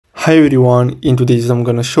Hi everyone, in today's I'm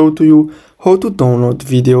gonna show to you how to download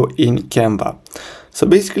video in Canva. So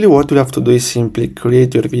basically what you have to do is simply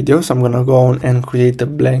create your video. So I'm gonna go on and create a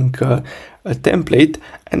blank template,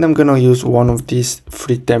 and I'm gonna use one of these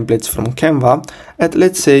free templates from Canva. And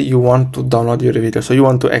let's say you want to download your video, so you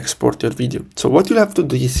want to export your video. So what you'll have to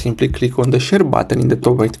do is simply click on the share button in the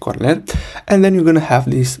top right corner, and then you're gonna have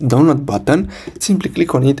this download button. Simply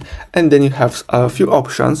click on it, and then you have a few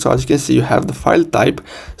options. So as you can see, you have the file type,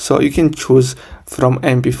 so you can choose from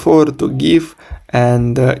MP4 to GIF,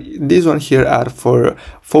 and these one here are for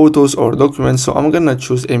photos or documents. So I'm gonna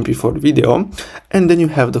choose MP4 video, and then you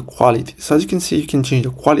have the quality. So as you can see, you can change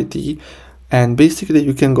the quality, and basically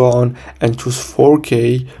you can go on and choose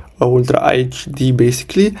 4K Ultra HD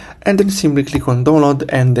basically, and then simply click on download,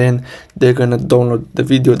 and then they're gonna download the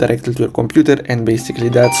video directly to your computer, and basically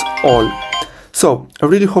that's all. So I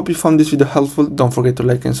really hope you found this video helpful. Don't forget to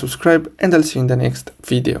like and subscribe, and I'll see you in the next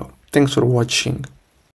video. Thanks for watching.